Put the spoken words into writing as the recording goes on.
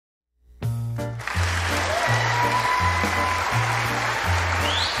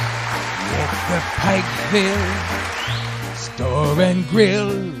the Pikeville Store and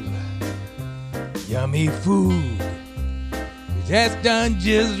Grill. Yummy food that's done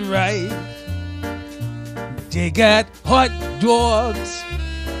just right. They got hot dogs,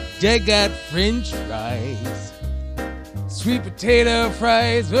 they got French fries, sweet potato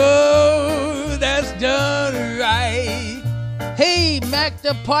fries, oh, that's done right. Hey, Mack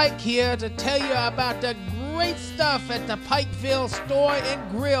The Pike here to tell you about the great stuff at the Pikeville Store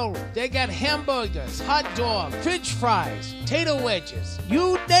and Grill. They got hamburgers, hot dogs, French fries, potato wedges,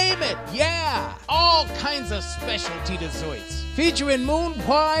 you name it, yeah! All kinds of specialty desserts, featuring moon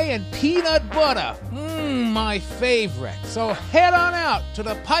pie and peanut butter. My favorite. So head on out to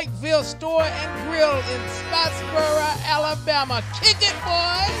the Pikeville Store and Grill in Scottsboro, Alabama. Kick it,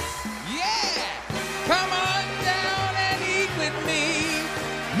 boys! Yeah! Come on down and eat with me.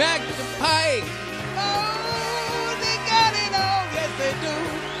 Mack The Pike. Oh, they got it all. Yes, they do.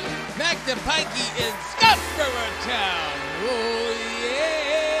 Mack The Pike in Scottsboro town. Oh,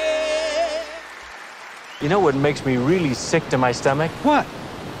 yeah. You know what makes me really sick to my stomach? What?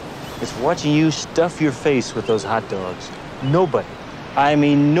 It's watching you stuff your face with those hot dogs. Nobody, I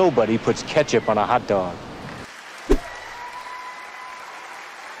mean nobody, puts ketchup on a hot dog.